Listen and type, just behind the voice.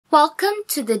Welcome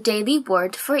to the Daily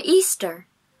Word for Easter.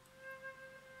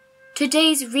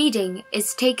 Today's reading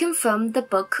is taken from the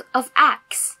book of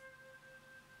Acts,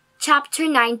 chapter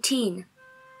 19,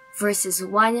 verses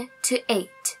 1 to 8.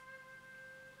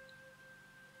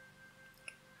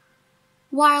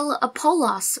 While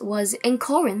Apollos was in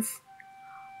Corinth,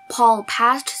 Paul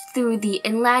passed through the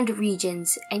inland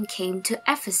regions and came to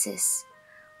Ephesus,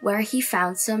 where he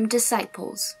found some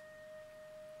disciples.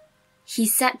 He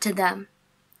said to them,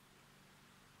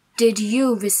 "Did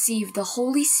you receive the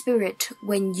Holy Spirit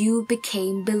when you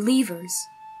became believers?"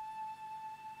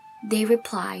 They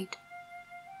replied,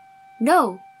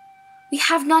 "No, we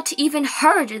have not even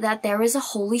heard that there is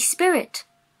a Holy Spirit."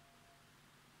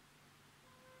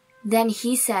 Then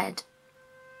he said,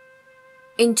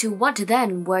 "Into what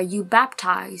then were you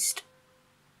baptized?"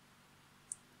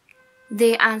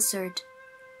 They answered,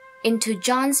 "Into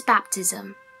John's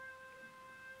baptism."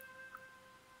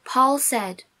 Paul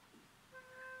said,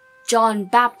 "John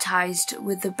baptized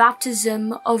with the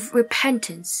baptism of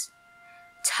repentance,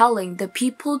 telling the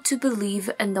people to believe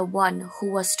in the one who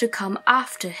was to come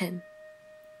after him,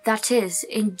 that is,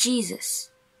 in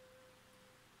Jesus."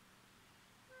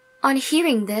 On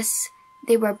hearing this,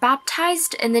 they were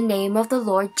baptized in the name of the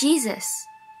Lord Jesus.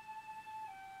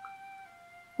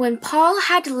 When Paul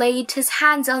had laid his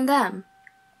hands on them,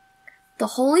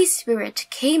 the Holy Spirit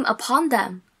came upon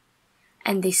them,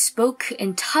 and they spoke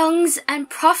in tongues and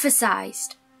prophesied.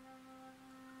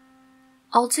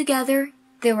 Altogether,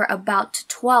 there were about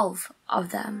 12 of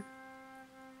them.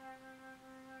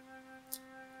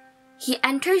 He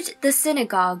entered the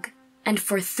synagogue and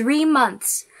for 3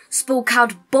 months spoke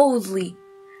out boldly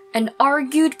and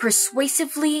argued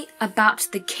persuasively about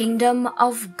the kingdom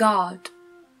of God.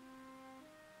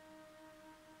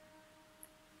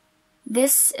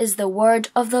 This is the word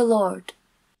of the Lord.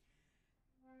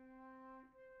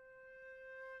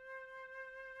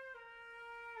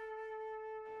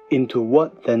 Into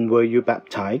what then were you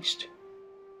baptized?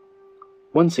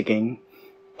 Once again,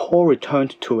 Paul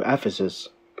returned to Ephesus.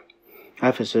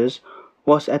 Ephesus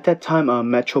was at that time a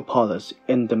metropolis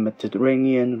in the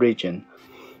Mediterranean region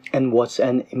and was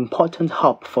an important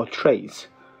hub for trades.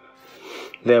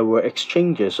 There were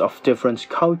exchanges of different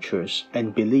cultures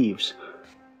and beliefs,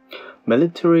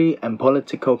 military and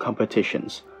political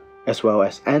competitions, as well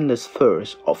as endless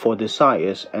thirst for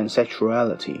desires and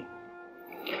sexuality.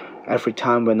 Every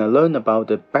time when I learn about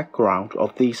the background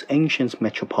of these ancient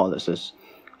metropolises,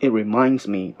 it reminds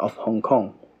me of Hong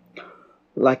Kong.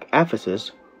 Like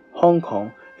Ephesus, Hong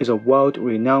Kong is a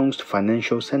world-renowned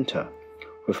financial center,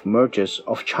 with mergers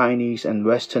of Chinese and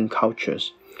Western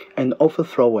cultures and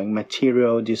overthrowing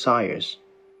material desires.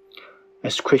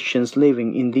 As Christians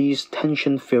living in these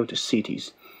tension-filled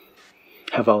cities,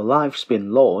 have our lives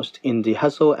been lost in the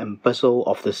hustle and bustle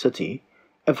of the city,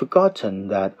 and forgotten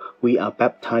that we are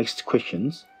baptized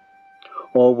Christians?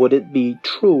 Or would it be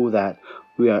true that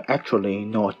we are actually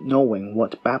not knowing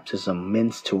what baptism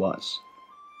means to us?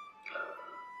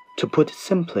 To put it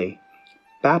simply,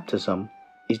 baptism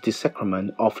is the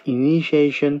sacrament of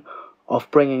initiation of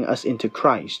bringing us into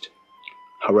Christ.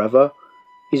 However,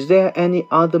 is there any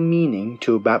other meaning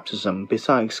to baptism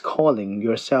besides calling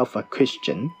yourself a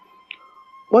Christian?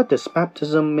 What does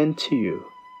baptism mean to you?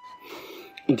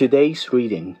 In today's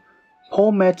reading,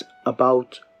 Paul met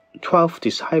about 12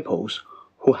 disciples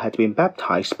who had been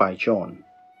baptized by John.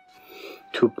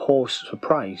 To Paul's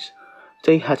surprise,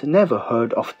 they had never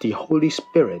heard of the Holy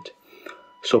Spirit,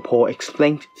 so Paul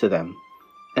explained to them,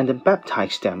 and then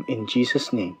baptized them in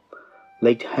Jesus' name,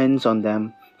 laid hands on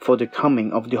them for the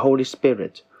coming of the Holy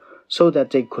Spirit, so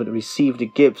that they could receive the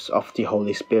gifts of the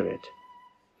Holy Spirit.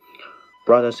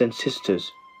 Brothers and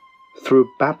sisters, through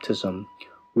baptism,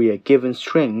 we are given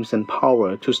strength and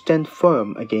power to stand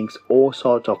firm against all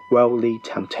sorts of worldly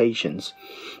temptations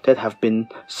that have been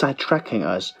sidetracking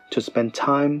us to spend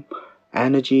time,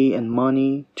 energy, and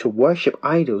money to worship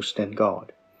idols than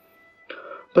God.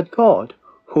 But God,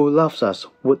 who loves us,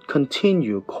 would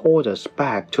continue to call us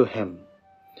back to Him.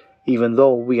 Even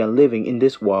though we are living in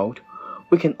this world,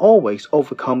 we can always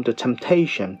overcome the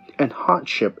temptation and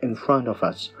hardship in front of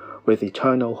us with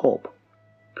eternal hope.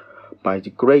 By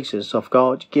the graces of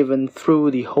God given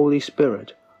through the Holy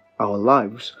Spirit, our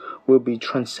lives will be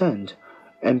transcend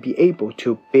and be able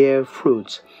to bear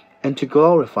fruits and to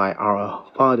glorify our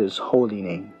Father's holy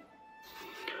name.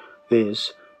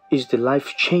 This is the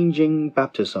life-changing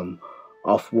baptism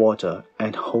of water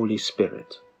and Holy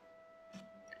Spirit.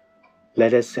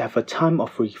 Let us have a time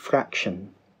of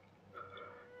reflection.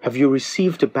 Have you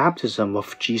received the baptism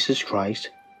of Jesus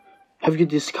Christ? Have you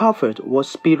discovered what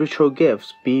spiritual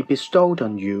gifts be bestowed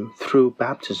on you through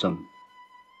baptism?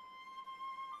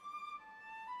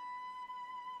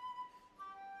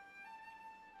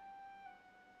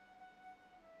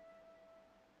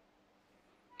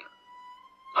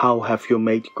 How have you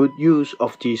made good use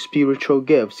of the spiritual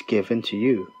gifts given to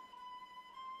you?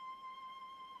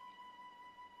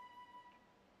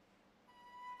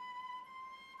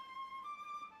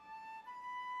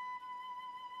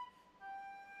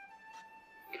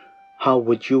 How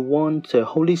would you want the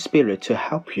Holy Spirit to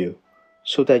help you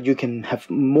so that you can have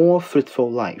more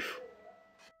fruitful life?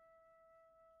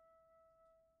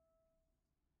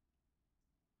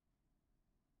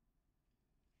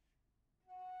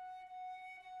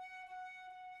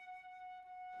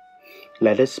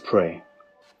 Let us pray.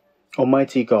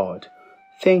 Almighty God,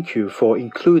 thank you for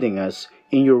including us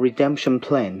in your redemption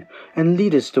plan and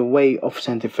lead us the way of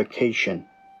sanctification.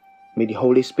 May the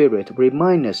Holy Spirit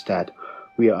remind us that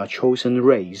we are a chosen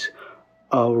race,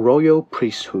 a royal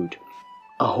priesthood,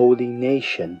 a holy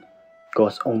nation,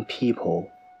 God's own people.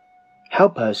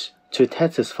 Help us to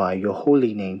satisfy your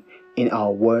holy name in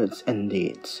our words and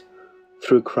deeds.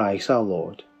 Through Christ our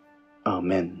Lord.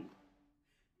 Amen.